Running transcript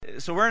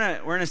So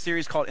we're in a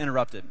series called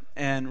Interrupted,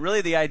 and really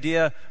the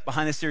idea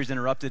behind this series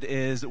Interrupted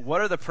is what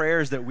are the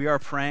prayers that we are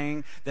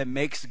praying that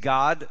makes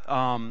God,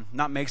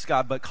 not makes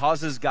God, but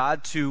causes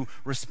God to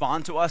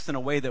respond to us in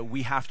a way that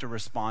we have to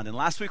respond. And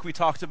last week we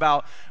talked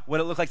about what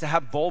it looked like to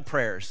have bold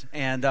prayers,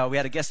 and we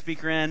had a guest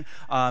speaker in,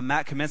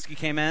 Matt Kaminsky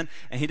came in,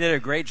 and he did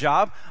a great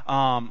job,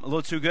 a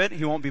little too good.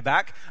 He won't be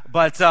back,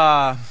 but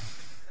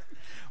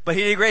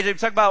he did a great job.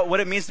 Talk about what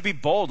it means to be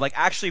bold, like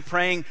actually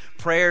praying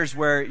prayers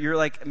where you're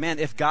like, man,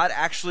 if God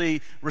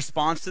actually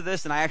responds to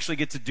this and I actually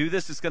get to do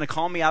this, it's going to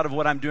call me out of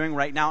what I'm doing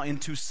right now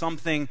into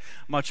something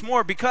much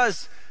more.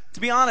 Because, to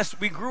be honest,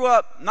 we grew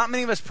up, not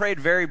many of us prayed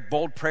very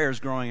bold prayers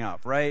growing up,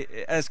 right?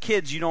 As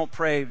kids, you don't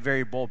pray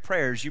very bold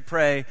prayers. You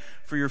pray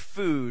for your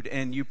food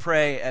and you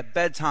pray at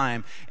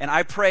bedtime. And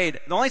I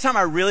prayed, the only time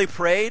I really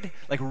prayed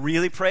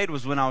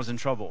was when I was in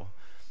trouble.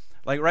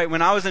 Like, right,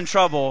 when I was in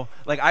trouble,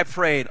 like I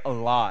prayed a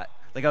lot.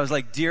 Like I was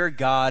like, dear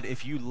God,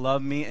 if you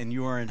love me and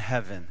you are in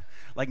heaven,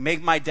 like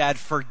make my dad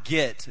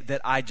forget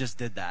that I just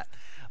did that.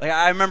 Like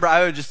I remember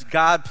I would just,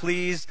 God,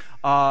 please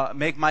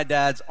make my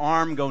dad's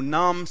arm go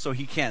numb so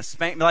he can't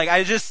spank me. Like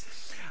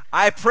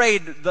I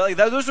prayed,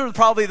 those were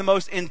probably the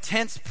most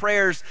intense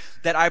prayers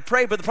that I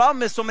prayed. But the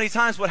problem is so many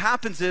times what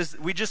happens is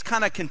we just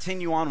kind of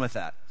continue on with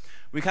that.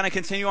 We kind of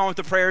continue on with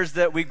the prayers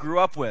that we grew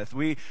up with.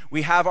 We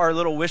have our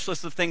little wish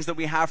list of things that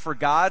we have for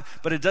God,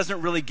 but it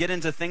doesn't really get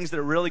into things that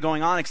are really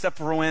going on, except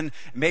for when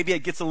maybe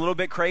it gets a little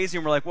bit crazy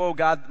and we're like, whoa,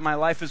 God, my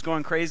life is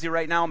going crazy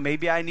right now.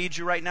 Maybe I need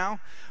you right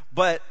now.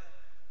 But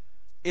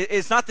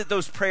it's not that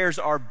those prayers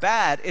are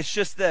bad. It's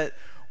just that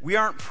we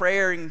aren't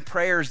praying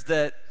prayers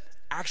that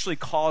actually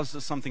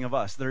cause something of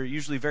us. They're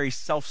usually very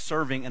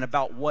self-serving and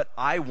about what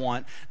I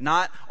want.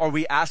 Not are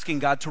we asking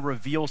God to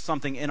reveal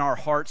something in our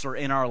hearts or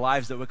in our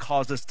lives that would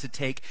cause us to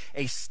take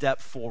a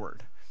step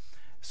forward.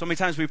 So many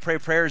times we pray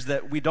prayers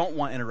that we don't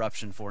want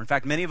interruption for. In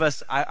fact, many of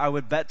us, I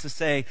would bet to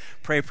say,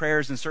 pray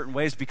prayers in certain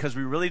ways because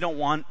we really don't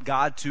want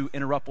God to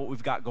interrupt what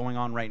we've got going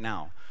on right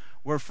now.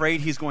 We're afraid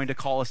he's going to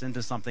call us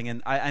into something.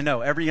 And I know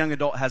every young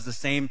adult has the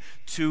same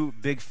two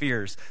big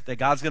fears, that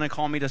God's going to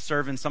call me to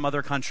serve in some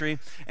other country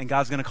and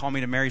God's going to call me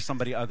to marry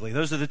somebody ugly.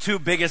 Those are the two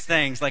biggest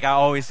things, like I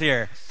always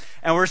hear.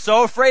 And we're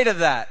so afraid of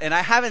that. And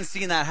I haven't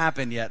seen that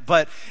happen yet.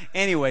 But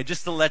anyway,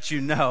 just to let you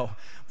know.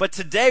 But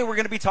today we're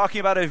going to be talking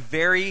about a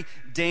very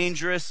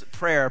dangerous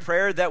prayer, a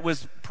prayer that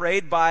was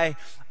prayed by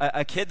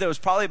a kid that was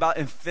probably about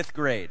in 5th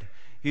grade.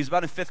 He was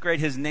about in 5th grade.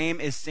 His name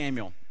is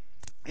Samuel.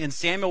 And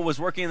Samuel was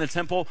working in the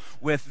temple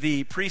with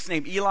the priest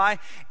named Eli.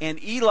 And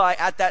Eli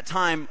at that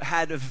time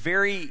had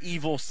very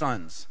evil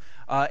sons.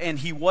 And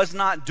he was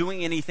not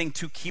doing anything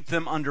to keep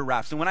them under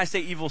wraps. And when I say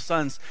evil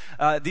sons,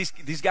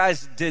 these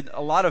guys did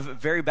a lot of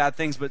very bad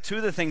things, but two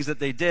of the things that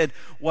they did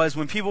was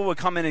when people would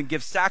come in and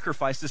give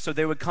sacrifices, so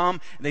they would come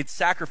and they'd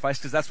sacrifice,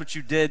 because that's what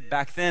you did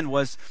back then,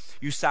 was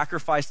you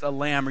sacrificed a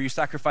lamb or you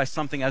sacrificed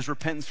something as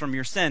repentance from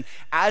your sin.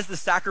 As the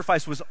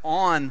sacrifice was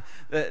on,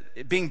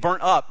 being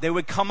burnt up, they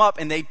would come up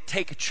and they'd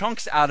take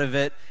chunks out of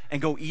it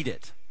and go eat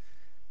it.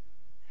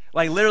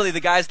 Like literally the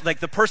guys,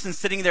 like the person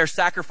sitting there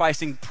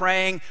sacrificing,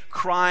 praying,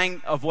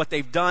 crying of what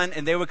they've done,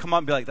 and they would come up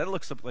and be like, that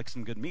looks like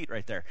some good meat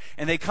right there.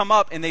 And they'd come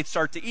up and they'd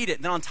start to eat it.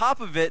 And then on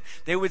top of it,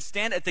 they would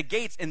stand at the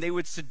gates and they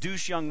would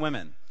seduce young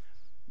women.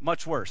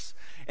 Much worse.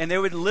 And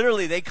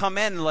they'd come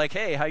in and like,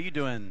 hey, how you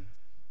doing?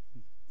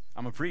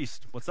 I'm a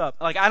priest. What's up?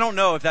 Like, I don't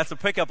know if that's a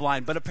pickup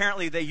line, but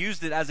apparently they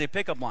used it as a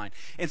pickup line.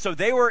 And so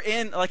they were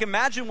in, like,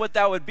 imagine what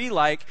that would be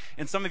like,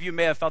 and some of you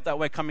may have felt that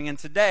way coming in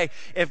today,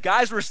 if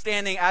guys were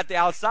standing at the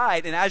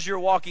outside, and as you're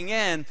walking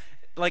in,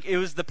 like, it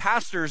was the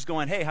pastors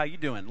going, hey, how you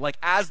doing? Like,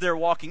 as they're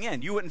walking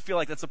in, you wouldn't feel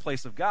like that's a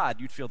place of God.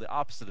 You'd feel the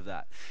opposite of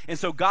that. And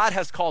so God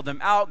has called them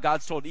out.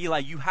 God's told Eli,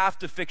 you have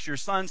to fix your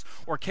sons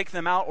or kick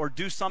them out or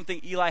do something.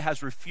 Eli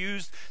has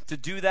refused to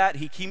do that.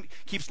 He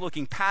keeps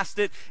looking past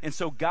it. And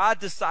so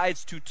God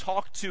decides to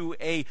talk to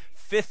a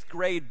 5th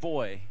grade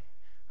boy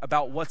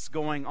about what's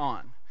going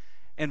on.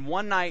 And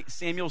one night,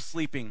 Samuel's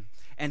sleeping,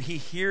 and he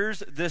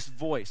hears this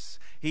voice.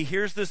 He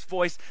hears this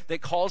voice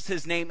that calls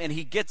his name, and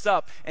he gets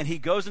up, and he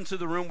goes into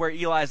the room where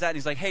Eli is at, and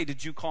he's like, hey,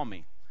 did you call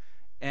me?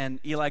 And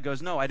Eli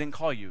goes, no, I didn't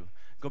call you.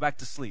 Go back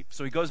to sleep.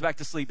 So he goes back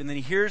to sleep, and then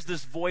he hears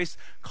this voice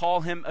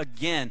call him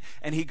again,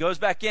 and he goes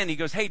back in. He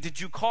goes, hey,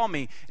 did you call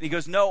me? And he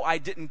goes, no, I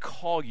didn't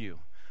call you.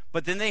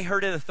 But then they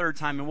heard it a third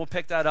time, and we'll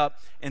pick that up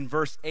in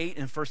verse 8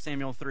 in 1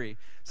 Samuel 3.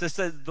 So it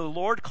says, the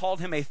Lord called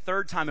him a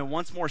third time, and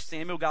once more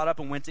Samuel got up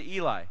and went to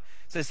Eli. It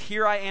says,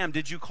 here I am,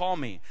 did you call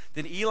me?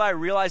 Then Eli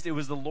realized it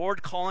was the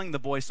Lord calling the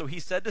boy, so he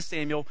said to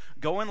Samuel,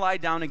 go and lie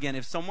down again.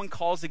 If someone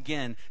calls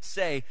again,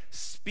 say,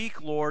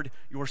 speak, Lord,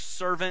 your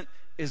servant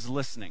is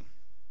listening.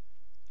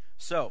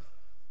 So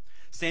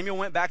Samuel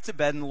went back to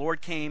bed, and the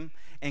Lord came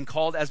and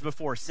called as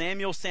before,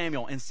 Samuel,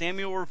 Samuel. And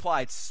Samuel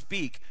replied,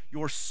 speak,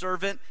 your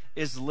servant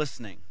is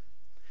listening.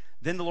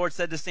 Then the Lord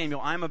said to Samuel,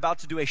 I am about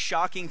to do a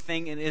shocking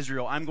thing in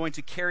Israel. I'm going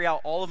to carry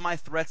out all of my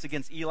threats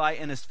against Eli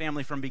and his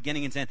family from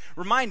beginning to end.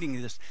 Reminding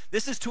you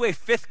this is to a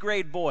 5th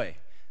grade boy.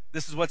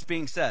 This is what's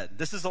being said.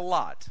 This is a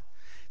lot.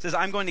 It says,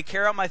 I'm going to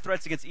carry out my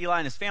threats against Eli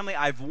and his family.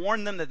 I've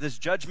warned them that this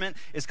judgment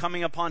is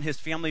coming upon his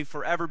family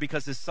forever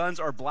because his sons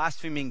are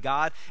blaspheming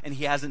God and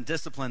he hasn't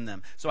disciplined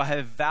them. So I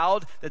have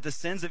vowed that the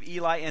sins of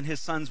Eli and his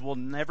sons will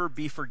never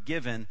be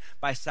forgiven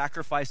by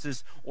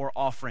sacrifices or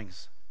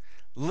offerings.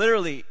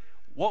 Literally,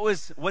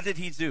 what did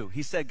he do?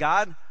 He said,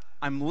 God,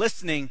 I'm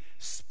listening,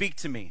 speak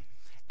to me.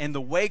 And the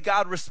way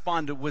God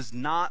responded was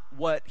not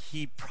what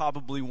he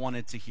probably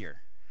wanted to hear.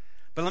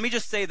 But let me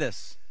just say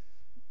this.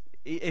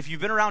 If you've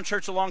been around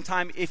church a long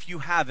time, if you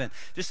haven't,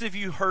 just if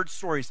you heard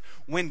stories,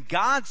 when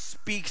God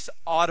speaks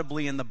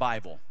audibly in the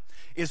Bible,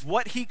 is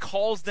what he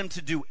calls them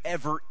to do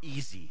ever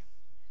easy?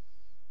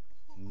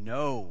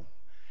 No.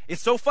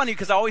 It's so funny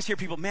because I always hear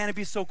people, man, it'd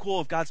be so cool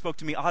if God spoke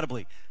to me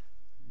audibly.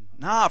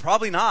 Nah,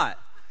 probably not.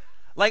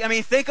 Like, I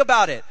mean, think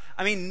about it.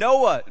 I mean,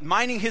 Noah,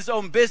 minding his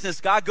own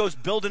business, God goes,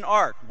 build an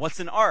ark. What's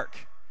an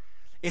ark?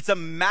 It's a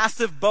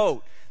massive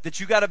boat that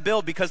you got to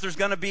build because there's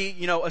going to be,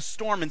 a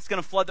storm and it's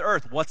going to flood the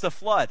earth. What's a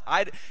flood?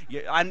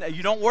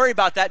 You don't worry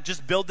about that.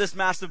 Just build this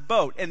massive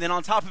boat. And then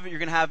on top of it, you're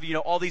going to have,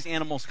 all these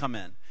animals come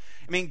in.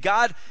 I mean,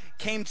 God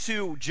came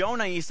to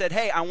Jonah and he said,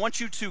 hey, I want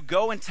you to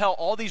go and tell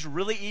all these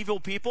really evil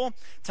people,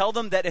 tell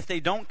them that if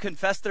they don't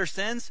confess their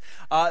sins,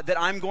 that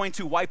I'm going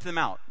to wipe them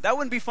out. That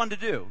wouldn't be fun to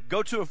do.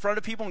 Go to in front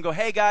of people and go,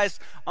 hey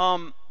guys,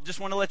 just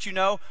want to let you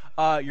know,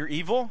 you're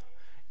evil.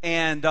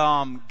 And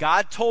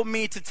God told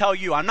me to tell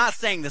you, I'm not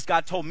saying this,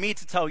 God told me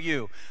to tell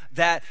you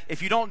that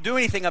if you don't do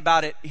anything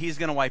about it, he's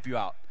going to wipe you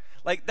out.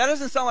 Like, that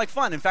doesn't sound like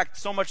fun. In fact,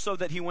 so much so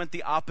that he went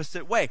the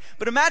opposite way.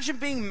 But imagine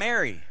being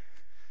Mary,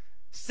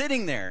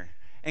 sitting there,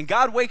 and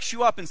God wakes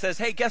you up and says,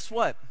 hey, guess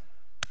what?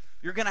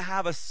 You're going to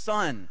have a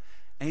son,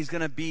 and he's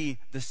going to be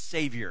the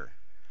Savior.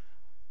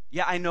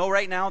 Yeah, I know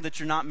right now that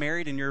you're not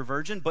married and you're a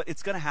virgin, but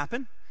it's going to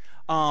happen.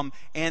 And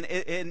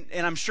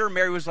I'm sure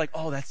Mary was like,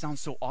 oh, that sounds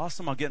so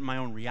awesome. I'll get in my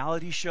own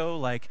reality show,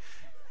 like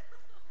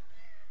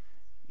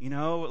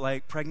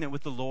pregnant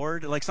with the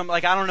Lord, like something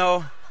like, I don't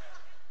know.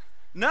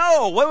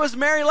 No, what was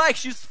Mary like?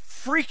 She's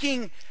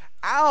freaking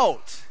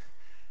out.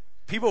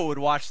 People would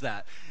watch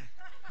that.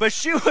 But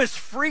she was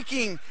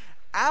freaking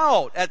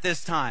out at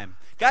this time.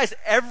 Guys,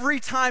 every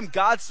time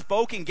God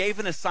spoke and gave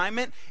an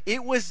assignment,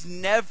 it was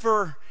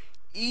never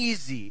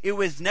easy. It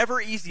was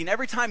never easy. And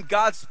every time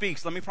God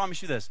speaks, let me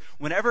promise you this,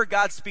 whenever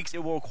God speaks,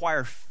 it will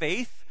require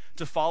faith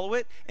to follow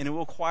it, and it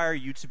will require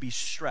you to be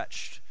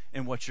stretched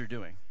in what you're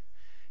doing.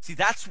 See,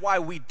 that's why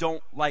we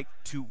don't like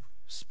to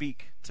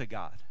speak to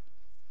God.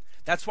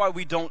 That's why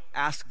we don't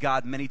ask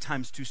God many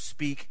times to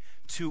speak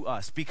to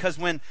us. Because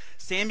when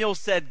Samuel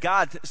said,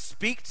 God,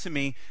 speak to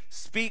me,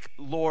 speak,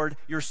 Lord,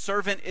 your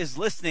servant is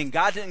listening,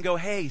 God didn't go,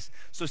 hey,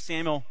 so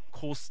Samuel,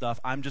 cool stuff,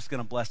 I'm just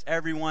going to bless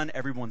everyone,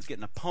 everyone's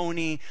getting a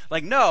pony.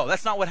 Like, no,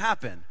 that's not what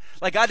happened.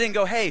 Like, God didn't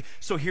go, hey,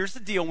 so here's the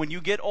deal, when you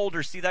get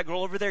older, see that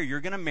girl over there, you're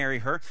going to marry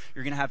her,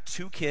 you're going to have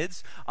 2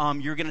 kids,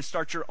 you're going to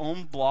start your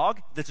own blog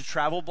that's a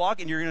travel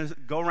blog, and you're going to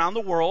go around the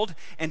world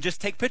and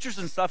just take pictures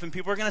and stuff, and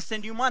people are going to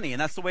send you money,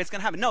 and that's the way it's going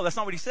to happen. No, that's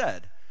not what he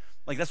said.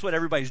 Like, that's what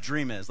everybody's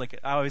dream is. Like,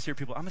 I always hear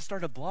people, I'm going to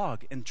start a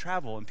blog and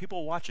travel, and people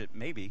will watch it,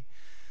 maybe.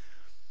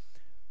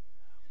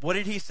 What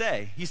did he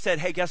say? He said,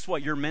 hey, guess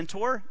what? Your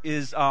mentor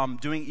is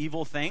doing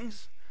evil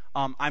things.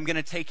 I'm going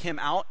to take him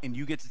out, and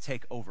you get to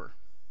take over.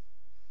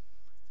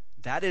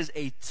 That is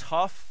a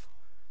tough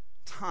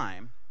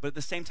time, but at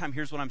the same time,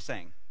 here's what I'm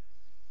saying.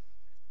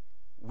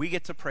 We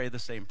get to pray the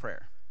same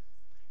prayer.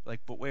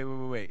 Like, but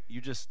wait. You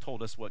just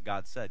told us what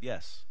God said.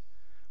 Yes.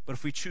 But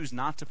if we choose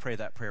not to pray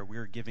that prayer,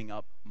 we're giving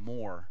up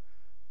more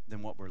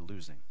than what we're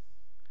losing.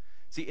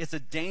 See, it's a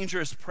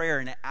dangerous prayer,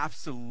 and it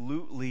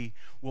absolutely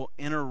will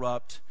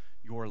interrupt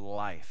your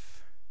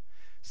life.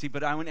 See,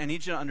 but I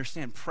need you to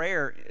understand,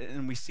 prayer,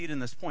 and we see it in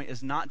this point,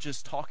 is not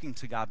just talking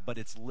to God, but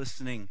it's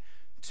listening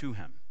to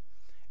him.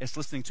 It's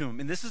listening to him.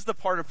 And this is the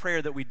part of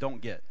prayer that we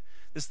don't get.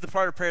 This is the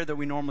part of prayer that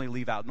we normally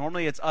leave out.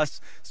 Normally it's us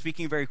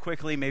speaking very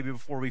quickly, maybe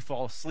before we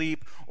fall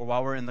asleep or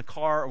while we're in the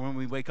car or when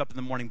we wake up in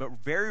the morning.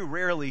 But very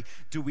rarely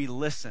do we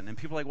listen. And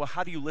people are like, well,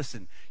 how do you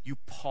listen? You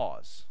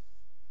pause.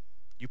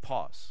 You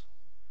pause.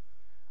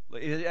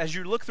 As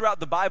you look throughout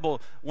the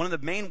Bible, one of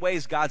the main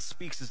ways God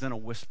speaks is in a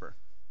whisper.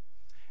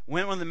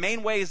 One of the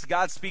main ways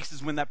God speaks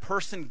is when that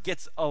person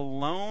gets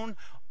alone,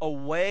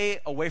 away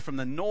from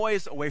the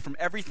noise, away from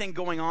everything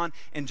going on,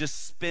 and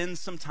just spends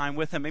some time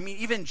with him. I mean,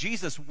 even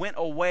Jesus went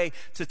away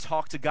to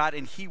talk to God,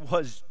 and he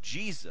was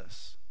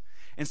Jesus.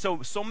 And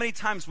so many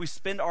times we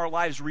spend our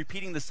lives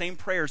repeating the same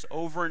prayers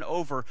over and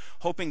over,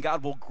 hoping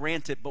God will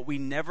grant it, but we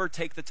never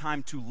take the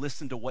time to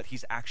listen to what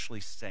he's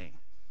actually saying.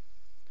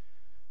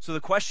 So the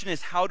question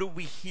is, how do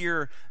we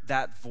hear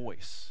that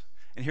voice?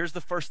 And here's the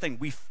first thing.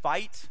 We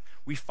fight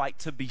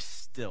to be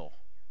still.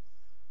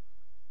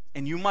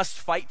 And you must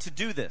fight to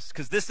do this,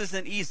 because this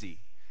isn't easy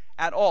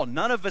at all.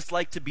 None of us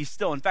like to be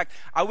still. In fact,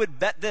 I would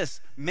bet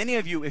this, many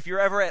of you, if you're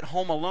ever at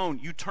home alone,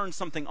 you turn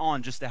something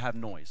on just to have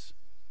noise.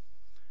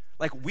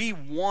 Like, we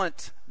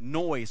want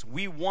noise.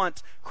 We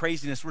want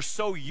craziness. We're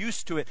so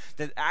used to it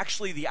that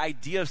actually the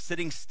idea of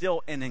sitting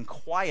still and in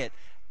quiet,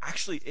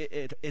 actually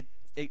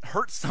it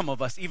hurts some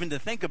of us even to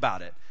think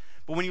about it.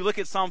 But when you look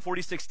at Psalm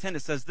 46:10,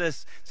 it says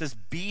this, it says,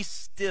 be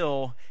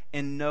still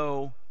and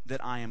know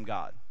that I am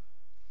God.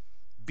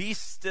 Be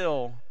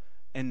still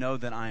and know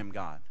that I am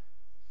God.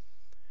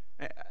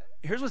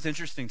 Here's what's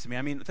interesting to me.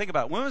 I mean, think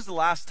about it. When was the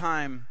last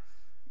time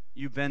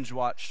you binge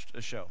watched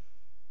a show?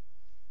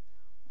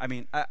 I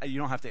mean, you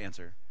don't have to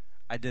answer.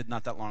 I did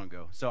not that long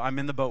ago. So I'm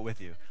in the boat with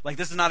you. Like,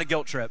 this is not a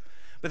guilt trip.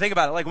 But think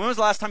about it. Like, when was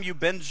the last time you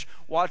binge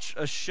watched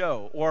a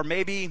show? Or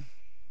maybe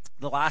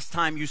the last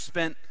time you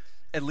spent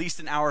at least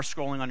an hour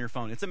scrolling on your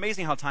phone. It's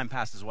amazing how time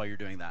passes while you're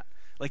doing that.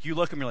 Like, you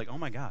look and you're like, oh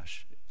my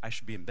gosh, I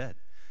should be in bed.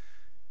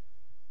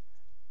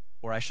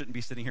 Or I shouldn't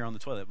be sitting here on the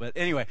toilet. But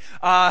anyway,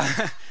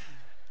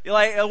 you're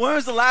like, when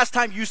was the last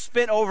time you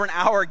spent over an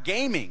hour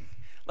gaming?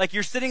 Like,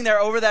 you're sitting there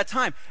over that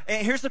time.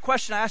 And here's the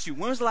question I ask you.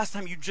 When was the last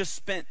time you just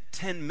spent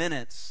 10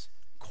 minutes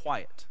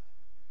quiet,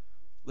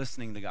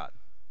 listening to God?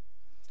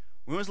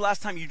 When was the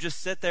last time you just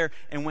sit there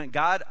and went,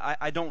 God,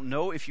 I don't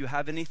know if you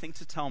have anything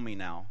to tell me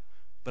now,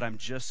 but I'm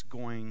just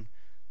going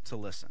to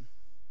listen.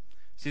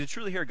 See, to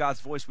truly hear God's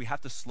voice, we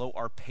have to slow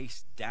our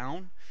pace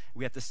down.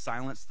 We have to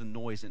silence the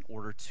noise in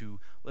order to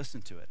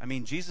listen to it. I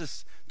mean,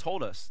 Jesus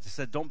told us, he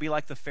said, don't be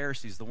like the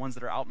Pharisees, the ones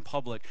that are out in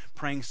public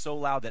praying so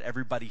loud that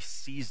everybody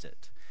sees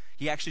it.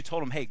 He actually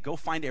told them, hey, go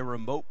find a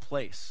remote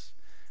place.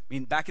 I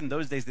mean, back in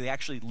those days, they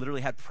actually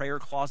literally had prayer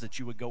closets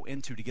you would go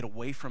into to get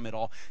away from it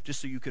all,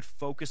 just so you could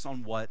focus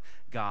on what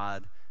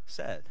God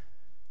said.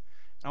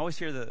 I always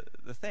hear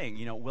the thing,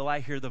 you know, will I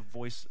hear the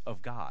voice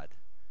of God?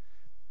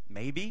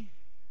 Maybe.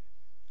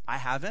 I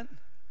haven't.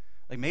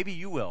 Like, maybe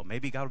you will.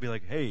 Maybe God will be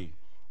like, hey,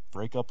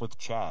 break up with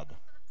Chad.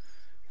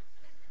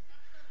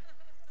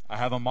 I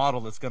have a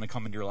model that's going to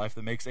come into your life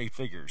that makes 8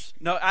 figures.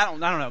 No, I don't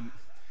know.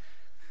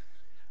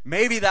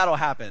 Maybe that'll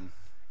happen.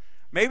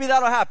 Maybe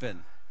that'll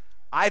happen.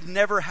 I've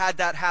never had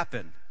that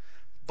happen.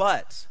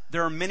 But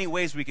there are many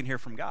ways we can hear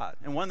from God.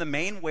 And one of the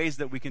main ways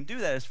that we can do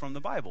that is from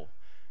the Bible.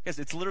 Because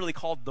it's literally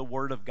called the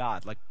Word of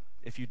God. Like,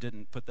 if you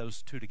didn't put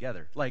those two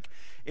together. Like,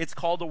 it's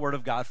called the Word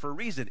of God for a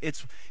reason.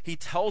 He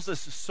tells us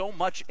so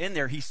much in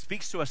there. He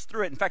speaks to us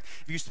through it. In fact,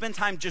 if you spend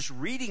time just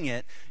reading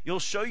it, you'll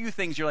show you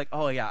things you're like,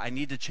 oh yeah, I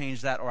need to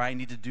change that, or I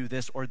need to do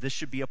this, or this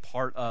should be a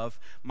part of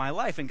my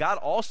life. And God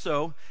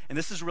also, and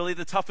this is really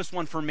the toughest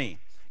one for me,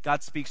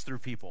 God speaks through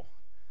people.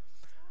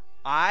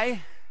 I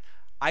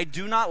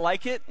do not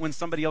like it when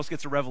somebody else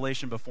gets a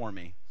revelation before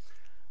me.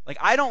 Like,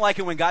 I don't like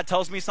it when God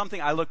tells me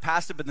something, I look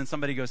past it, but then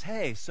somebody goes,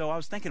 hey, so I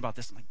was thinking about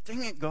this. I'm like,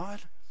 dang it,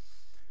 God.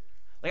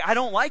 Like, I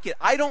don't like it.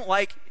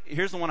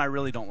 Here's the one I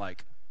really don't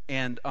like.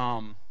 And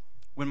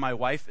when my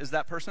wife is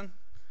that person,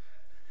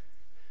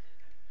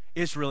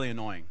 it's really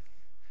annoying.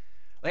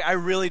 Like, I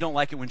really don't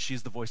like it when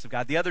she's the voice of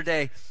God. The other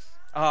day,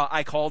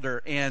 I called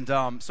her, and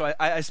so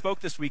I spoke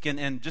this weekend,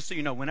 and just so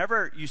you know,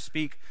 whenever you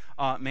speak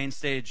main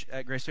stage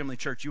at Grace Family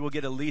Church, you will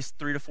get at least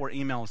 3 to 4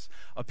 emails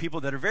of people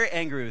that are very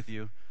angry with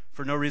you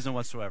for no reason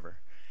whatsoever.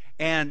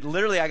 And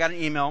literally, I got an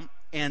email,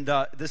 and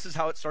this is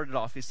how it started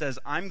off. He says,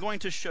 I'm going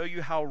to show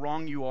you how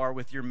wrong you are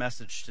with your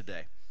message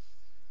today.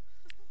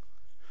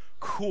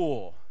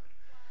 Cool.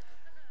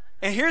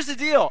 And here's the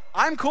deal.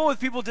 I'm cool with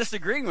people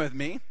disagreeing with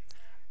me.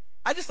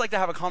 I just like to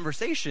have a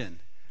conversation.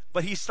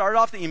 But he started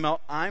off the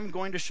email, I'm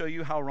going to show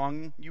you how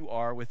wrong you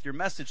are with your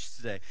message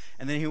today.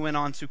 And then he went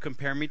on to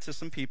compare me to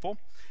some people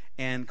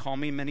and call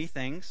me many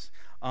things.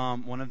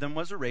 One of them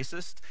was a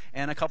racist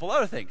and a couple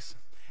other things.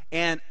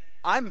 And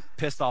I'm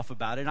pissed off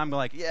about it. I'm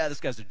like, yeah, this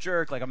guy's a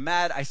jerk. Like, I'm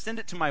mad. I send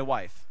it to my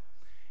wife.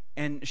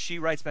 And she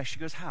writes back, she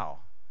goes, how?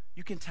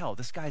 You can tell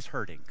this guy's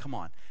hurting. Come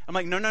on. I'm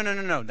like,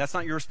 no. That's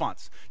not your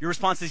response. Your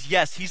response is,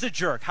 yes, he's a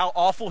jerk. How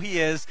awful he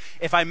is.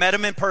 If I met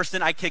him in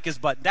person, I'd kick his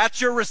butt. That's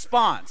your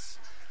response.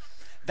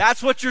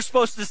 That's what you're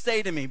supposed to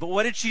say to me. But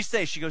what did she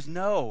say? She goes,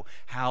 no,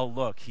 Hal,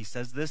 look, he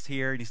says this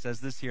here and he says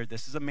this here.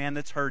 This is a man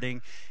that's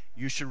hurting.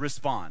 You should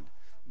respond.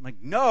 I'm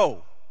like,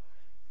 no.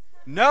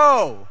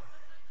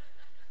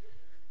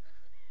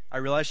 I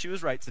realized she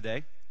was right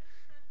today.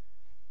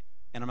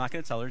 And I'm not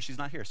going to tell her, and she's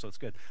not here, so it's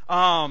good.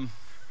 But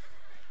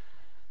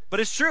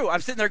it's true.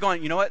 I'm sitting there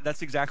going, you know what?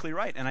 That's exactly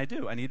right. And I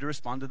do. I need to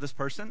respond to this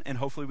person, and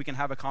hopefully we can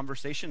have a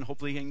conversation.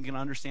 Hopefully he can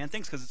understand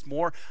things, because it's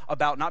more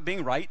about not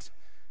being right.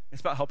 It's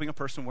about helping a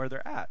person where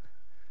they're at.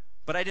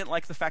 But I didn't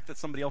like the fact that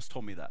somebody else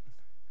told me that.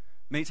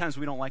 Many times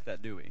we don't like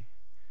that, do we?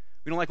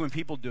 We don't like when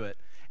people do it.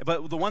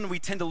 But the one we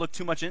tend to look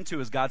too much into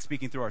is God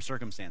speaking through our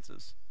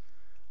circumstances.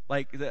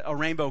 Like, a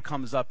rainbow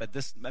comes up at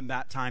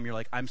that time, you're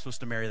like, I'm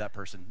supposed to marry that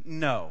person.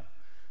 No.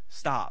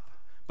 Stop.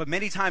 But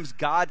many times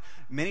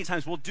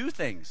will do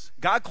things.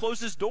 God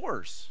closes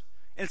doors.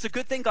 And it's a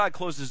good thing God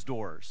closes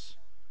doors.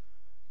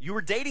 You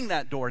were dating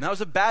that door, and that was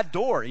a bad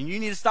door, and you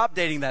need to stop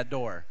dating that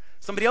door.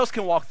 Somebody else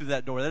can walk through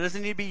that door. That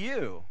doesn't need to be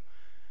you.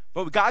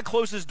 But God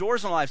closes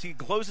doors in our lives. He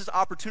closes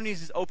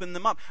opportunities. He's opened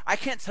them up. I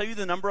can't tell you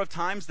the number of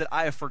times that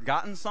I have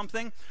forgotten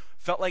something,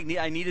 felt like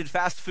I needed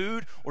fast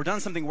food, or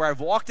done something where I've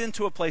walked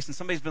into a place and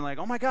somebody's been like,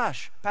 oh my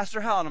gosh, Pastor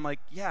Hal. And I'm like,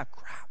 yeah,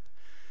 crap.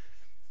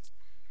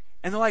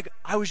 And they're like,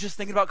 I was just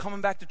thinking about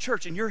coming back to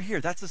church, and you're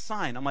here. That's a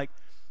sign. I'm like,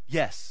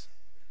 yes.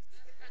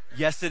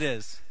 Yes, it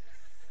is.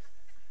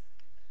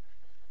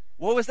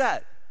 What was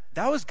that?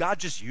 that was God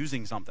just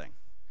using something.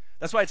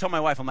 That's why I tell my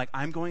wife, I'm like,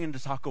 I'm going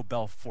into Taco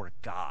Bell for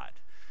God.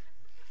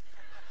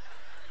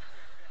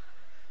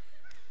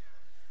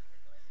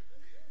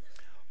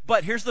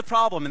 But here's the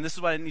problem, and this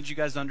is what I need you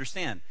guys to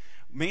understand.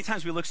 Many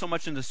times we look so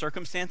much into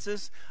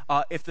circumstances.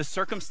 If the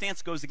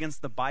circumstance goes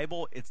against the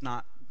Bible, it's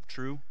not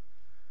true.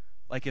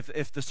 Like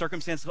if the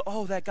circumstance,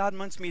 oh, that God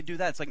wants me to do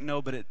that. It's like,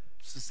 no, but it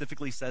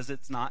specifically says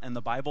it's not in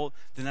the Bible,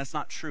 then that's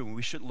not true, and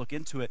we shouldn't look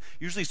into it.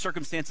 Usually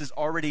circumstances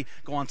already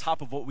go on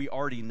top of what we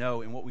already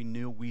know and what we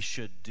knew we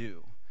should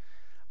do.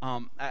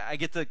 I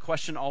get the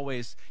question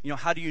always,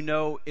 how do you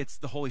know it's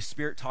the Holy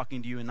Spirit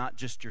talking to you and not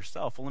just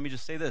yourself? Well, let me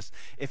just say this.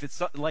 If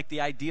it's like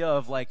the idea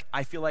of like,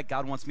 I feel like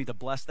God wants me to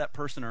bless that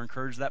person or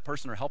encourage that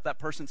person or help that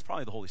person, it's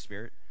probably the Holy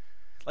Spirit.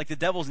 Like the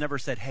devil's never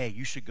said, hey,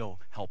 you should go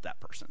help that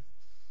person.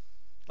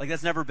 Like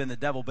that's never been the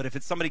devil. But if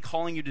it's somebody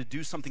calling you to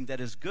do something that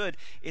is good,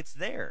 it's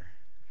there.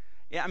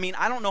 Yeah, I mean,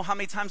 I don't know how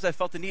many times I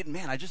felt the need,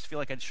 man, I just feel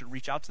like I should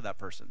reach out to that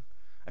person.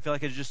 I feel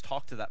like I should just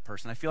talk to that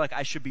person. I feel like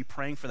I should be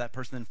praying for that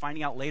person and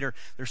finding out later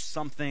there's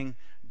something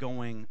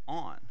going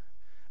on.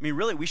 I mean,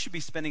 really, we should be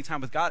spending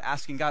time with God,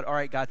 asking God, all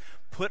right, God,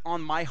 put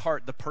on my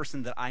heart the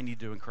person that I need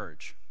to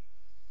encourage.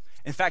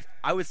 In fact,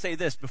 I would say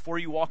this, before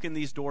you walk in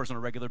these doors on a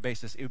regular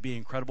basis, it would be an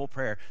incredible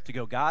prayer to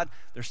go, God,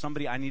 there's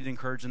somebody I need to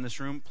encourage in this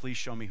room. Please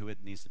show me who it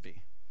needs to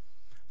be.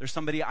 There's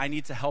somebody I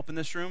need to help in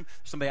this room,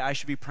 somebody I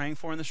should be praying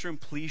for in this room.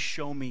 Please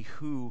show me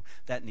who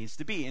that needs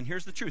to be. And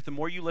here's the truth. The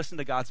more you listen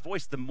to God's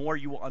voice, the more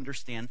you will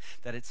understand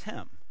that it's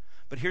him.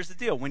 But here's the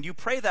deal. When you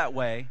pray that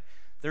way,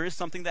 there is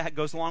something that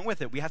goes along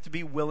with it. We have to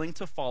be willing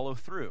to follow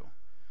through.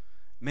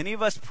 Many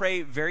of us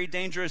pray very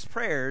dangerous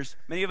prayers.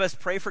 Many of us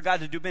pray for God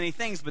to do many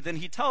things, but then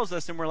he tells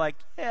us and we're like,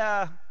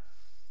 yeah,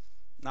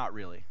 not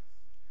really.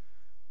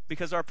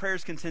 Because our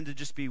prayers can tend to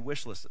just be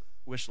wishless.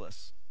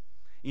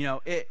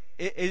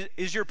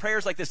 Is your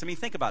prayers like this? I mean,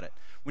 think about it.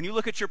 When you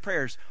look at your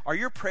prayers, are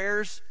your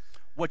prayers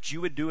what you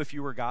would do if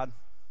you were God?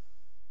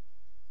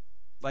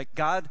 Like,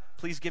 God,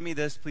 please give me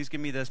this, please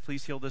give me this,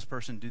 please heal this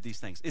person, do these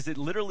things. Is it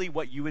literally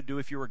what you would do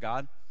if you were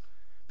God?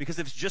 Because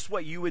if it's just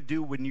what you would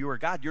do when you were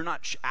God, you're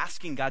not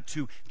asking God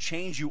to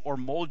change you or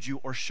mold you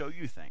or show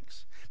you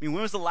things. I mean,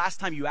 when was the last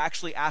time you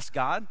actually asked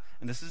God,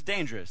 and this is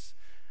dangerous,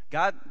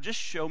 God, just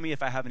show me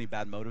if I have any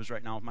bad motives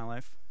right now in my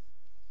life?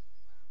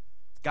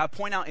 God,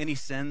 point out any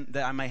sin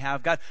that I may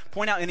have. God,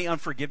 point out any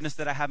unforgiveness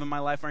that I have in my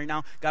life right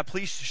now. God,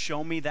 please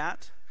show me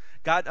that.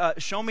 God,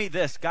 show me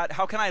this. God,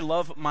 how can I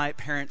love my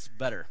parents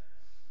better?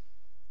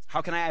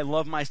 How can I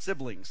love my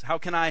siblings? How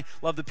can I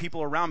love the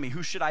people around me?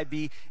 Who should I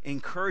be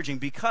encouraging?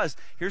 Because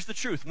here's the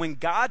truth. When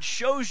God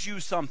shows you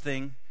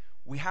something,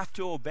 we have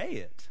to obey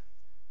it.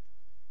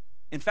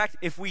 In fact,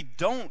 if we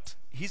don't,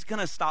 he's going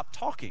to stop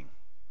talking.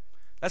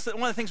 That's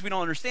one of the things we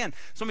don't understand.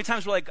 So many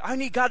times we're like, I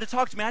need God to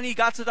talk to me. I need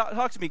God to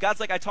talk to me.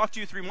 God's like, I talked to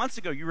you 3 months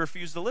ago. You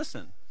refused to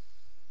listen.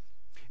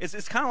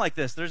 It's kind of like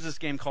this. There's this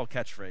game called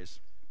Catchphrase.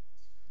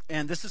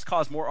 And this has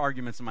caused more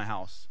arguments in my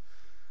house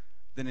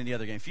than any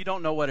other game. If you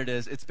don't know what it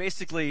is, it's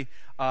basically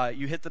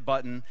you hit the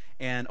button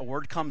and a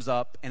word comes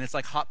up and it's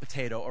like hot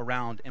potato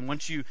around. And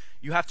once you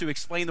have to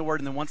explain the word,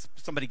 and then once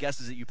somebody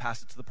guesses it, you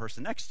pass it to the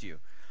person next to you.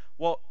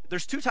 Well,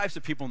 there's two types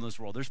of people in this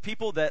world. There's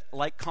people that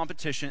like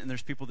competition and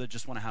there's people that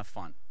just want to have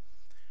fun.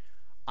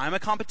 I'm a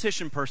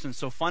competition person,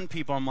 so fun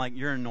people, I'm like,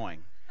 you're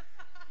annoying.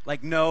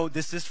 Like, no,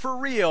 this is for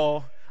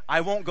real. I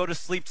won't go to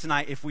sleep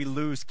tonight if we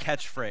lose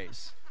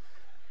Catchphrase.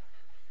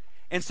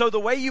 And so the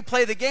way you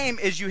play the game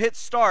is you hit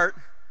start.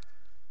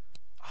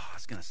 Oh,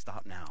 it's going to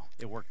stop now.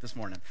 It worked this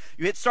morning.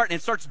 You hit start and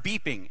it starts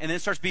beeping, and then it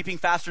starts beeping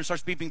faster and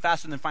starts beeping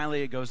faster, and then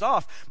finally it goes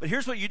off. But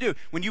here's what you do.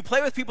 When you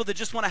play with people that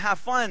just want to have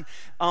fun,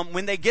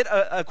 when they get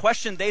a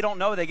question they don't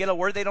know, they get a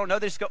word they don't know,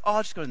 they just go, oh,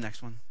 I'll just go to the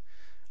next one.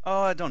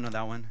 Oh, I don't know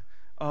that one.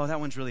 Oh,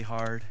 that one's really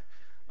hard.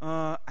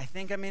 I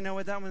think I may know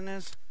what that one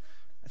is.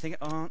 I think,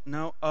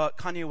 no.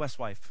 Kanye West's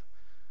wife.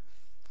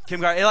 Kim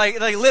Kardashian.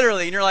 Like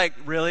literally. And you're like,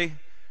 really?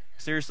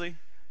 Seriously?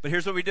 But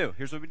here's what we do.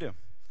 Here's what we do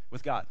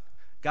with God.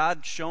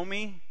 God, show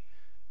me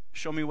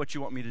what you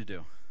want me to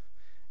do.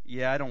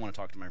 Yeah, I don't want to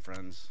talk to my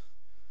friends.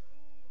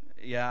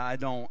 Yeah, I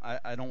don't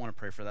want to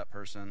pray for that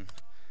person.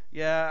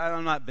 Yeah,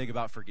 I'm not big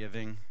about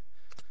forgiving.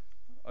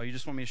 Oh, you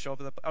just want me to show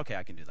up at that? Okay,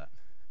 I can do that.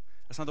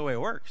 That's not the way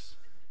it works.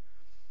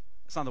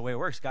 That's not the way it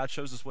works. God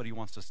shows us what he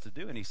wants us to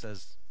do, and he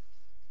says,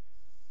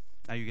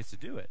 now you get to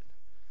do it.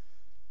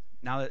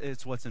 Now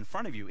it's what's in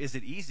front of you. Is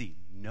it easy?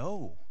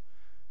 No.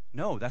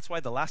 That's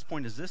why the last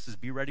point is this, is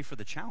be ready for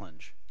the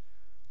challenge.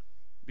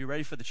 Be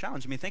ready for the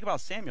challenge. I mean, think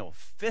about Samuel,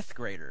 fifth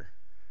grader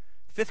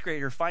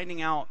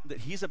finding out that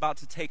he's about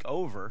to take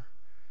over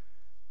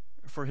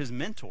for his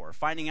mentor,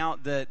 finding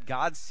out that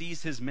God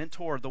sees his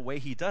mentor the way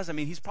he does. I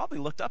mean, he's probably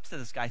looked up to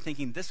this guy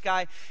thinking, this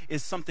guy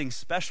is something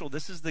special.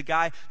 This is the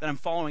guy that I'm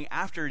following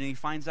after. And he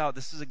finds out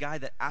this is a guy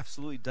that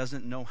absolutely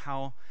doesn't know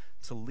how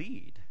to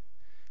lead.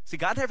 See,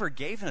 God never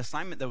gave an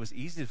assignment that was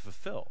easy to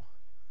fulfill.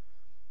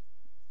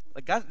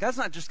 Like God's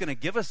not just going to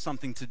give us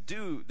something to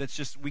do that's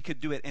just we could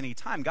do at any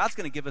time. God's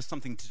going to give us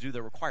something to do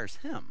that requires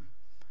him.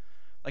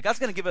 Like God's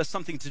going to give us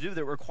something to do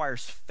that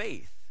requires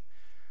faith.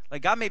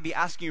 Like, God may be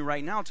asking you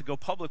right now to go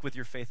public with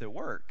your faith at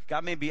work.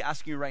 God may be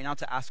asking you right now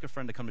to ask a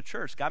friend to come to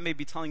church. God may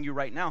be telling you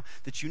right now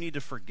that you need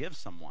to forgive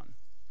someone.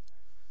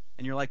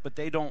 And you're like, but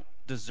they don't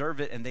deserve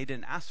it and they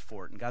didn't ask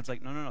for it. And God's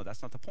like, no,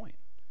 that's not the point.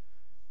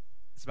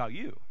 It's about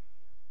you.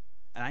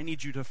 And I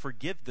need you to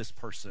forgive this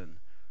person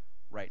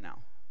right now.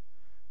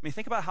 I mean,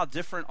 think about how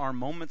different our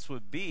moments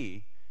would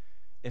be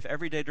if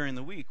every day during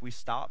the week we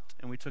stopped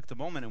and we took the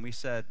moment and we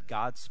said,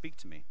 God, speak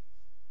to me.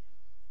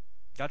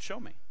 God, show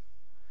me.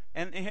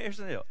 And here's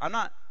the deal. I'm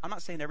not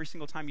saying every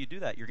single time you do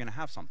that, you're going to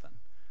have something.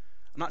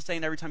 I'm not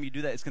saying every time you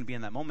do that, it's going to be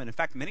in that moment. In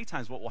fact, many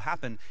times what will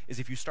happen is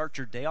if you start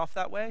your day off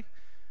that way,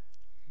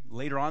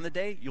 later on in the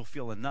day, you'll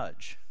feel a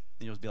nudge.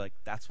 And you'll be like,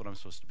 that's what I'm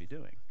supposed to be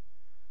doing.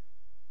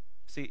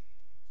 See,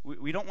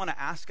 we don't want to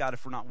ask God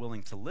if we're not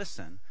willing to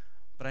listen,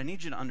 but I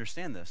need you to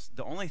understand this.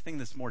 The only thing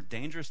that's more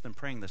dangerous than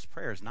praying this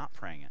prayer is not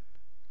praying it.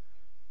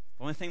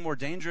 The only thing more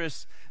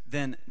dangerous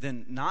than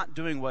not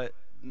doing what,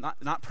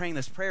 not praying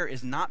this prayer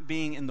is not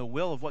being in the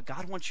will of what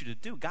God wants you to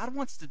do. God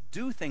wants to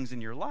do things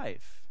in your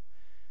life.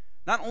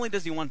 Not only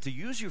does he want to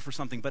use you for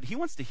something, but he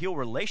wants to heal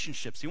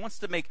relationships. He wants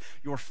to make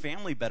your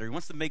family better. He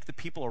wants to make the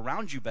people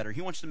around you better.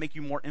 He wants to make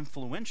you more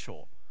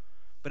influential.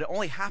 But it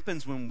only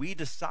happens when we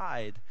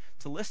decide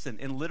to listen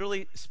and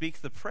literally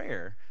speak the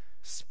prayer,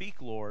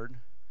 speak, Lord,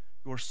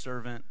 your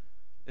servant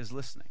is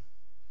listening.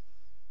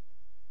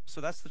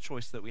 So that's the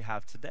choice that we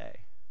have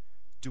today.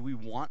 Do we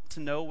want to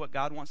know what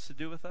God wants to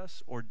do with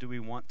us, or do we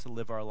want to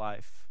live our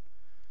life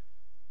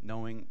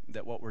knowing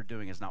that what we're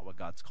doing is not what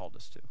God's called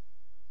us to?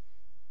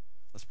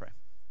 Let's pray.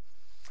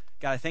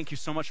 God, I thank you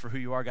so much for who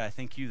you are. God, I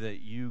thank you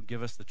that you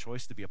give us the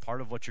choice to be a part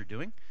of what you're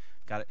doing.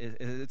 God,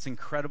 it's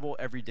incredible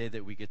every day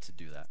that we get to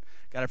do that.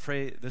 God, I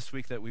pray this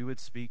week that we would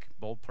speak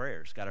bold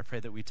prayers. God, I pray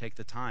that we take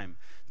the time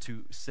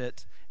to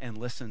sit and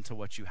listen to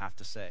what you have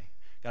to say.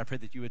 God, I pray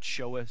that you would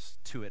show us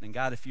to it. And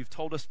God, if you've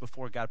told us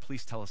before, God,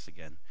 please tell us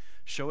again.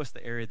 Show us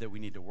the area that we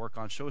need to work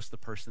on. Show us the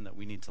person that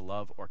we need to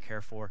love or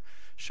care for.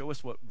 Show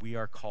us what we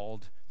are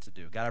called to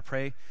do. God, I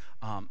pray,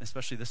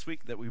 especially this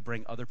week, that we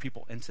bring other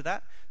people into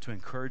that to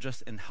encourage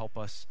us and help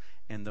us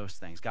in those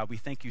things. God, we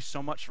thank you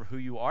so much for who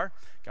you are.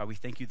 God, we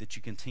thank you that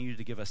you continue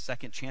to give us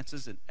second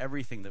chances in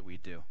everything that we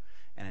do.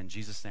 And in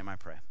Jesus' name I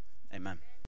pray. Amen.